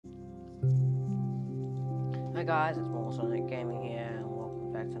Hi guys, it's Sonic Gaming here, and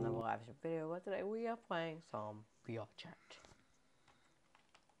welcome back to another live video. Where today we are playing some vrchat.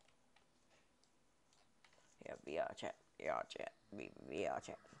 Yeah, vrchat.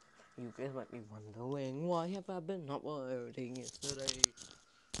 You guys might be wondering, why have I been uploading yesterday?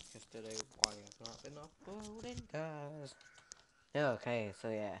 Why have I not been uploading, guys? Okay, so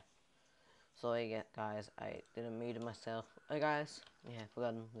yeah. Sorry, guys, I didn't mute myself. Hey guys, yeah,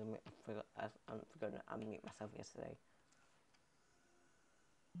 forgot to unmute myself yesterday.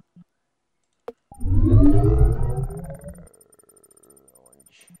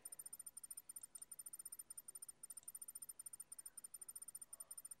 Orange.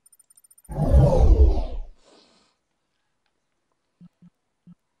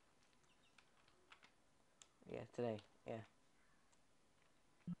 Yeah, today, yeah.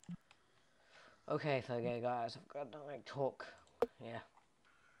 Okay, so yeah, guys, I've got to like talk. Yeah.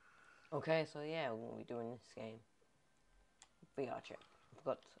 Okay, so yeah, we're gonna be doing this game. vrchat. I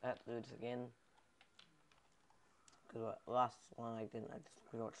forgot to do this again. Because last one I didn't, I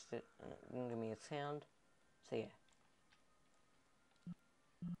just watched it and it didn't give me a sound. So yeah.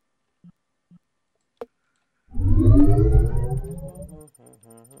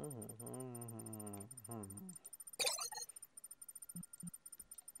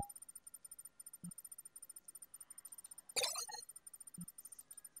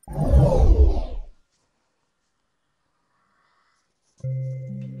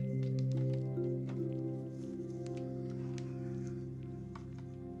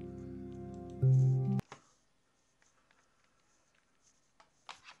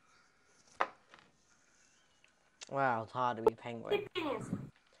 Wow, it's hard to be penguin.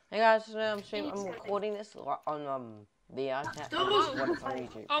 Hey guys, today I'm recording this on vrchat. On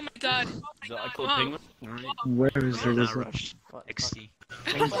YouTube. Oh my god. So I called penguin. Where is the lizard? XD.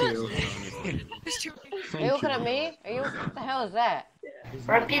 Thank you. Are you looking at me? What the hell is that?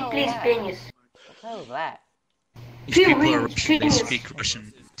 Repeat, please, penis. What the hell is that? These people are Russian. They speak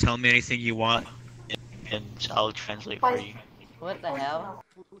Russian. Tell me anything you want, and I'll translate for you. What the hell?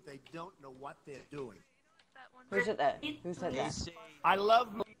 They don't know what they're doing. Who said that? Who said that? I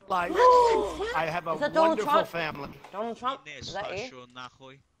love my life. I have a wonderful family. Donald Trump? Is that you?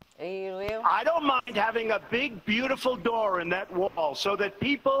 Are you real? I don't mind having a big, beautiful door in that wall so that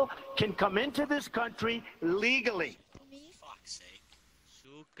people can come into this country legally. Fuck's sake.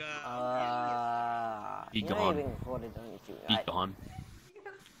 Be gone. Be gone.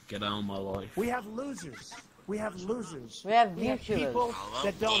 Get out of my life. We have losers. We have losers. We have people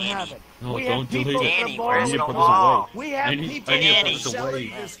that don't have it. No, we don't have people delete that it. are Where's the born wall? We have people that are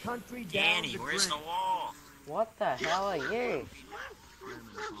selling this country down the where's the drain. wall? What the hell are you?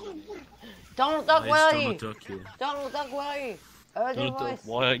 Donald Duck, where are you? Donald Duck, where are you? Donald Duck,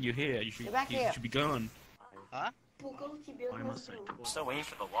 why are you here? You should be gone. Huh? I'm still waiting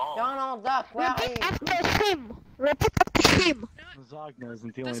for the wall. Donald Duck, where are you? Repeat after him. Lasagna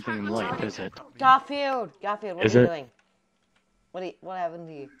isn't the only thing in life, is it? Garfield, what are you doing? What happened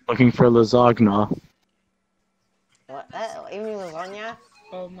to you? Looking for lasagna. What? You mean lasagna?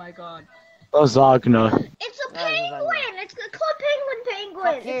 Oh my god. Lasagna. It's a penguin! It's called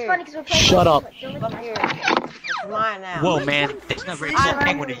penguin! It's funny because we're playing. Shut up. Fuck you. It's mine now. Whoa, man. There's never a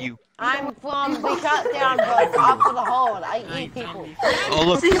penguin to you. I'm from the shutdown, but after the hold, I eat people. Oh,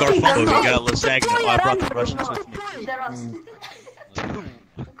 look, Garfunkel, we got lasagna. Oh, I brought the Russians with me.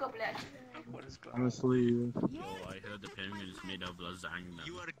 I'm asleep. Oh, I heard the penguin is made of lasagna.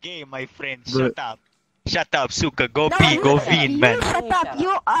 You are gay, my friend. Shut up. Shut up, Suka. Go pee. Go vin, man. Shut up. You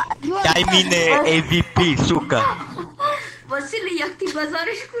are. I mean AVP, Suka. Василий, як ти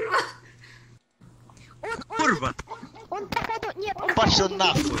базариш, курва? Kurwa. Пошел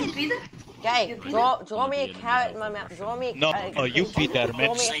нахуй. Okay, draw me a carrot in my mouth. Draw me a carrot. No, you be there,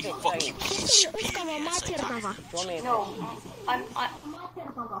 man. Say fuck you. Draw me a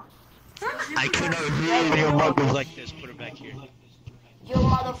I cannot hear your mug was like this. Put it back here. You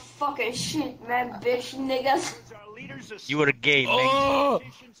motherfucking shit, man, bitch, niggas. You are gay, man. Oh!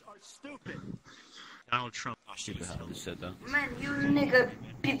 Donald Trump. Oh, stupid how they said that. Man, you nigga,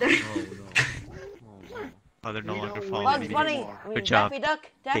 Peter. Oh, they're no longer Bugs following me Bunny. anymore. Good job. Daffy Duck,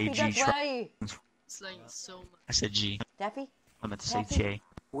 where are you? It's like so much. I said G. Daffy? I meant to say J.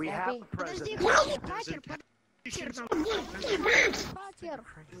 We have a president.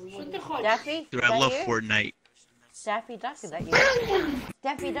 Daffy? Dude, I love Fortnite. Daffy Duck, is that you?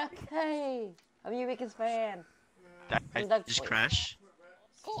 Daffy Duck, hey! I'm your biggest fan. That just crashed?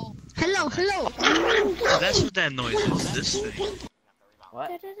 Hello. Oh, that's what that noise is. This thing.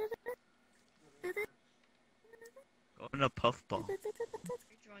 What? Go in a puffball.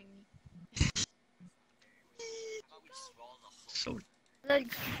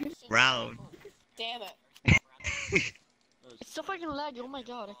 Round. Damn it. It's so fucking laggy. Oh my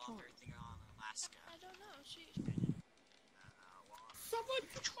god, I can't. I don't know. Someone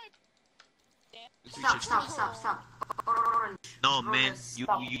push my. Stop. No, man.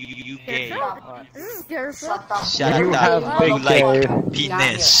 You gay. Shut up. Shut You up. have You big like gay.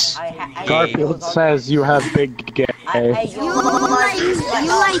 penis. Garfield says you have big gay. You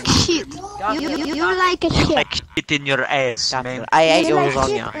like shit. You like a shit. Like shit in your ass, man. I ate You your like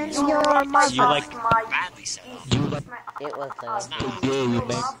shit lasagna. in your mouth. You like. It was Gay,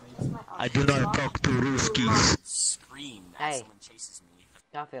 man. I do not talk to Ruskies. Hey,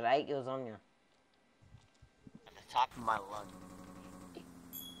 Garfield, I ate your lasagna. At the top of my lung.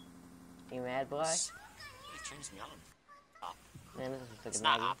 You mad, boy? It turns me on. Man, this is It's fucking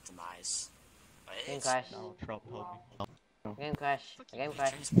not laggy. optimized. But Game it's crash. Trump, help me. Game crash. Game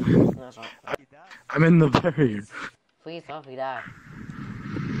crash. No, it's not. I'm in the barrier. Please, off you die.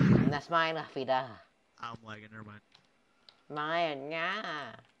 And that's mine, off you die. I'm lagging, never mind. Mine,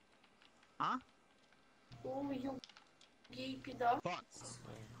 yeah. Huh? Oh, you gay pedo. Fuck.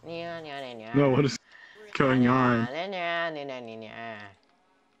 No, what is going on?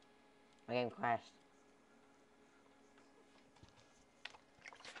 My game crashed.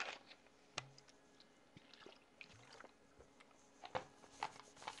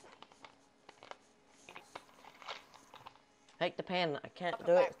 Take the pen. I can't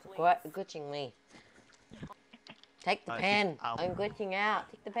do it. It's glitching me. Take the pen. I'm glitching out.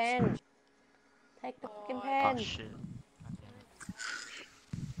 Take the pen. Take the fucking pen. Oh shit.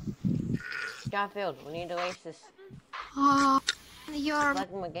 Garfield, we need to erase this. You're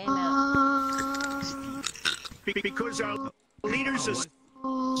Plugging my game out. Because our leaders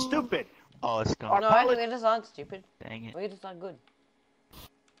are stupid. Oh, it's gone. No, we just aren't stupid. Dang it. We just aren't good.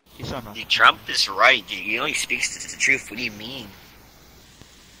 You saw no. Dude, Trump is right, dude. He only speaks the truth. What do you mean?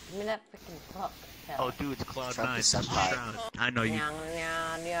 Give me that freaking fuck. Oh, dude, it's Cloud9. Trump is That's senpai. Shroud. I know you.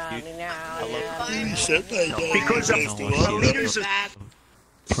 Because our leaders are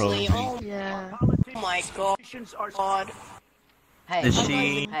Probably. Yeah. Oh my god. politicians are Hey, The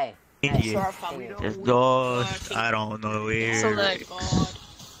scene. hey, Idiot. There's doors. I don't know So where. like, god.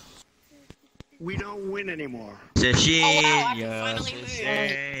 we don't win anymore. Cecilia.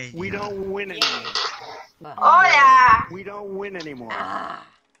 We don't win anymore. Hola. We don't win anymore.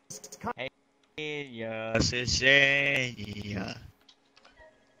 Cecilia.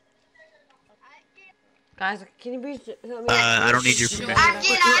 guys, can you please help me? I don't need your permission.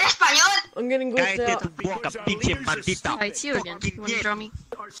 Aquí habla español. I'm getting glitched Cállate out. tu boca, pinche maldita. Alright, it's you again. You wanna draw me?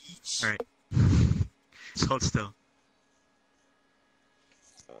 Alright. Just hold still.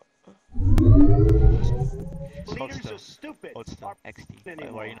 Leaders are stupid. Hold still.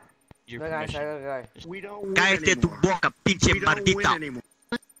 XD. Why are you not? Your Go, guys, permission. go. We don't win Cállate tu anymore. boca, pinche We don't win maldita. anymore.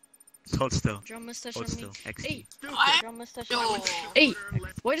 Just hold still. Draw mustache Hold on me. still. XD. Hey, Stupid. draw mustache on me. Hey,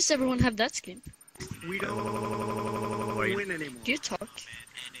 why does everyone have that skin? We don't win anymore. Do you talk?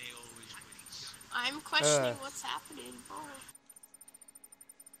 I'm questioning what's happening, bro.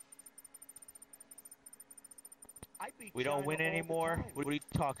 We don't win anymore? What are you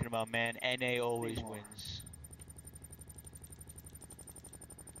talking about, man? NA always wins.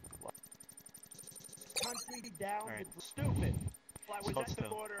 Country down. Alright. Stupid. I was Hold at the still.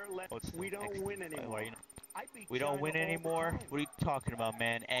 border. Hold still. We don't XD. win Why anymore. are you not? I beat We don't China win all the anymore? time. What are you talking about,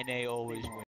 man? NA always wins.